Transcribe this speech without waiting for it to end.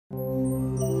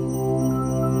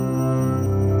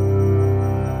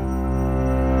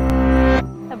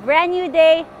brand new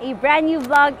day, a brand new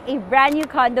vlog, a brand new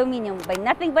condominium by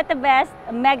nothing but the best,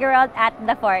 Mega World at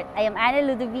the Fort. I am Anna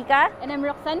Ludovica. And I'm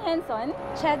Roxanne Henson.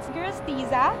 Chad's girl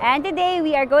Tiza. And today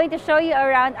we are going to show you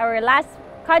around our last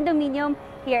condominium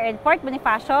here in Fort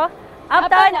Bonifacio,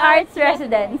 Uptown Arts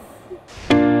Residence.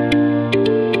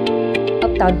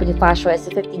 Uptown Bonifacio is a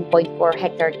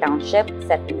 15.4-hectare township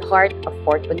set in the heart of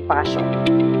Fort Bonifacio.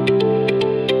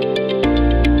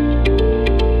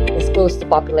 It is close to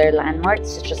popular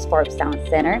landmarks such as Forbes Town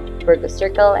Center, Virgo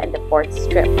Circle, and the Fourth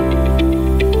Strip.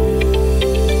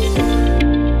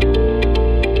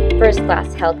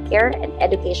 First-class healthcare and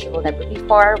education will never be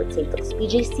far with St. Luke's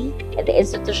PJC and the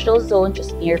institutional zone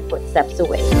just mere footsteps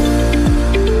away.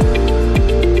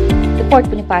 The Fort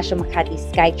Bonifacio Makati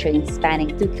SkyTrain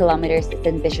spanning 2 kilometers is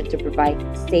envisioned to provide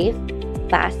safe,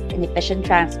 fast, and efficient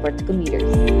transport to commuters.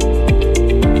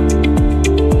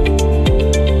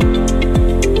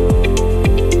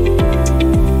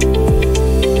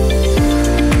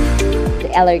 The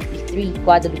LRT3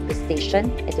 Guadalupe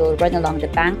Station, it will run along the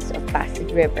banks of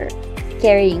Pasig River.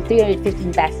 Carrying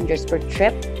 315 passengers per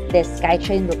trip, this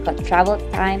SkyTrain will cut travel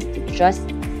time to just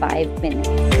 5 minutes.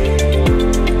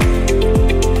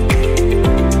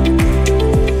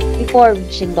 Before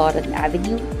reaching Lawton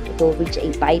Avenue, it will reach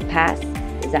a bypass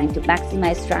designed to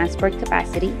maximize transport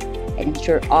capacity and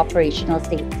ensure operational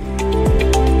safety.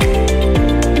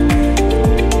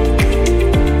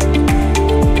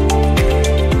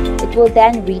 It will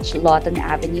then reach Lawton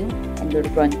Avenue and will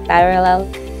run parallel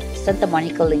to Santa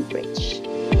Monica Link Bridge.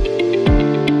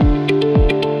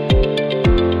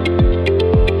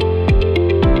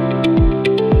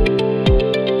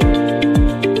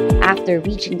 After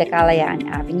reaching the Kalayaan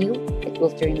Avenue, it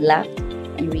will turn left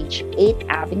and reach 8th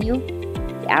Avenue,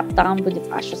 the Uptown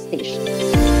Bonifacio Station.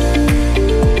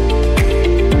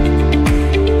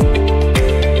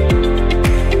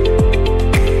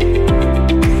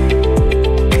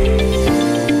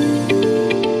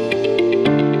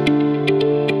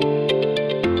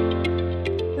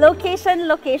 Location,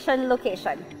 location,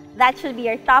 location. That should be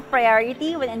your top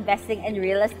priority when investing in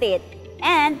real estate.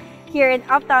 And here in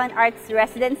Uptown Arts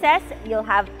Residences, you'll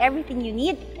have everything you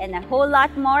need and a whole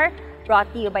lot more,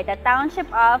 brought to you by the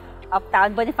Township of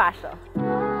Uptown Bonifacio.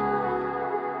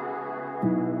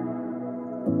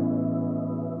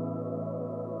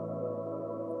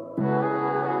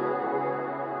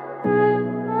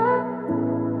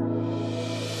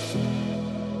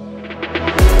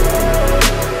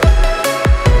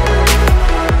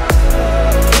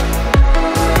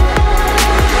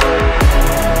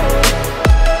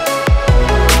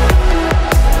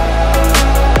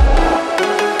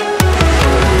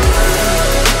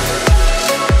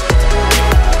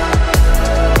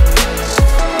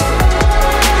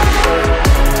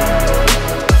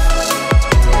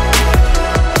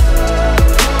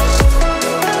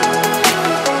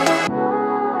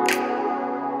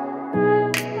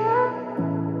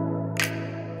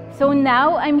 So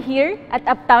now I'm here at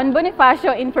Uptown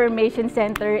Bonifacio Information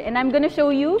Center and I'm going to show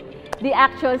you the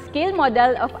actual scale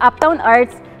model of Uptown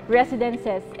Arts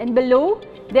Residences. And below,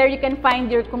 there you can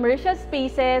find your commercial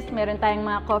spaces, meron tayong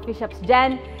mga coffee shops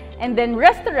dyan, and then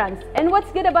restaurants. And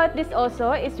what's good about this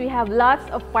also is we have lots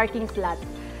of parking slots.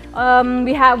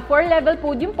 We have 4-level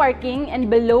podium parking, and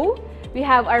below, we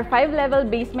have our 5-level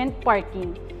basement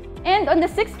parking. And on the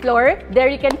 6th floor, there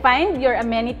you can find your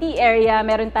amenity area.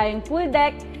 Meron tayong pool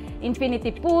deck, infinity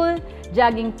pool,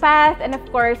 jogging path, and of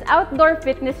course, outdoor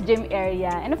fitness gym area.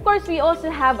 And of course, we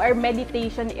also have our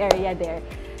meditation area there.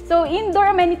 So indoor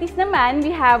amenities naman,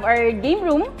 we have our game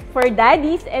room for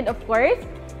daddies, and of course,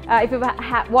 if you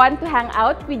want to hang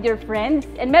out with your friends,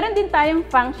 and meron din tayong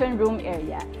function room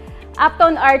area.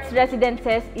 Uptown Arts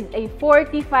Residences is a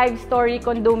 45-story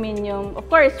condominium. Of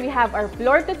course, we have our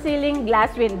floor-to-ceiling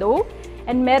glass window,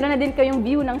 and meron na din kayong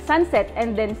view ng sunset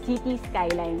and then city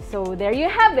skyline. So there you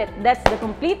have it. That's the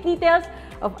complete details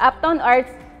of Uptown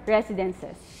Arts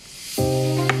Residences.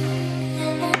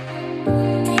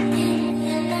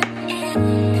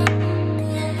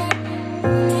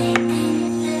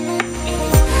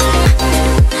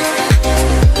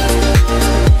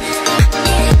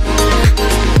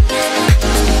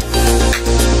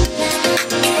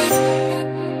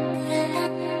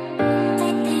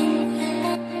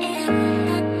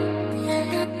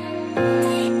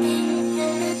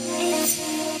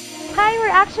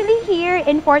 Actually here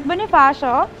in Fort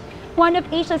Bonifacio, one of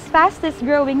Asia's fastest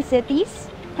growing cities,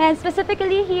 and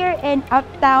specifically here in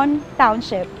Uptown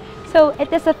Township. So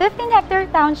it is a 15-hectare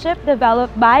township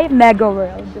developed by Mega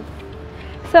World.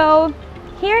 So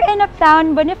here in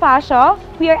Uptown Bonifacio,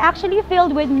 we are actually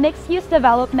filled with mixed-use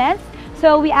developments.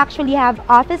 So we actually have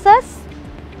offices,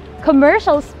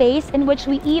 commercial space in which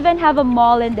we even have a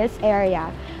mall in this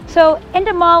area. So in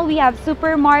the mall, we have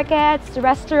supermarkets,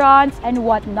 restaurants, and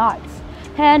whatnot.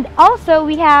 And also,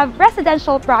 we have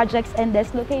residential projects in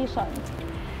this location.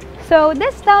 So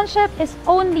this township is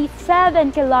only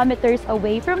 7 kilometers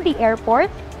away from the airport,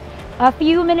 a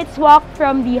few minutes walk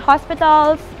from the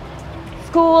hospitals,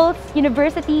 schools,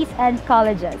 universities, and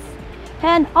colleges.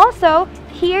 And also,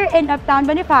 here in Uptown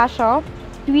Bonifacio,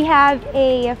 we have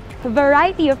a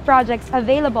variety of projects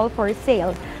available for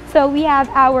sale. So we have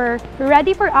our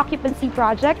ready for occupancy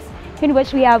projects, in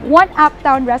which we have one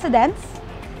Uptown Residence,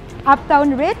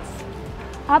 Uptown Ritz,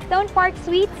 Uptown Park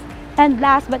Suites, and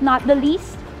last but not the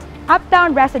least,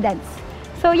 Uptown Residence.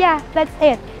 So yeah, that's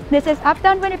it. This is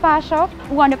Uptown Bonifacio,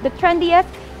 one of the trendiest,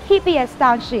 hippiest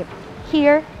township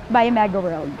here by Mega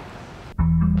World.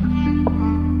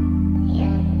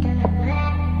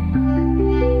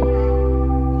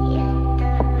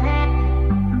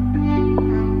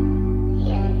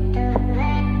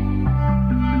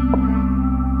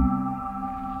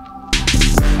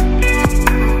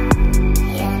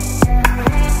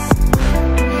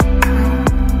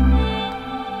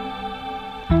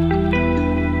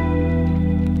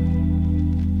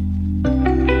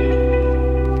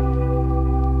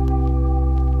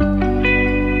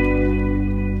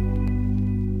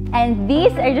 And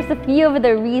these are just a few of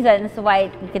the reasons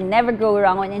why you can never go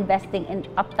wrong when investing in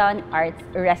Uptown Arts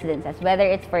Residences, whether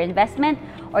it's for investment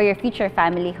or your future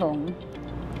family home.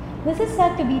 This is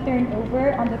set to be turned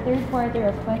over on the third quarter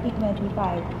of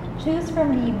 2025. Choose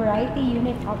from the variety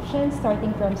unit options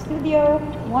starting from studio,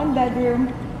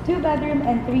 1-bedroom, 2-bedroom,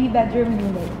 and 3-bedroom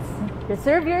units.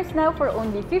 Reserve yours now for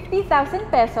only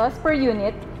 50,000 pesos per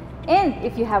unit. And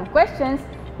if you have questions,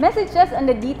 message us on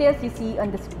the details you see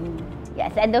on the screen.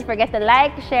 Yes, and don't forget to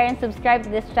like, share, and subscribe to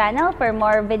this channel for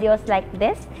more videos like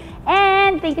this.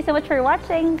 And thank you so much for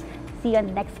watching. See you on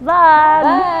the next vlog.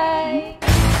 Bye!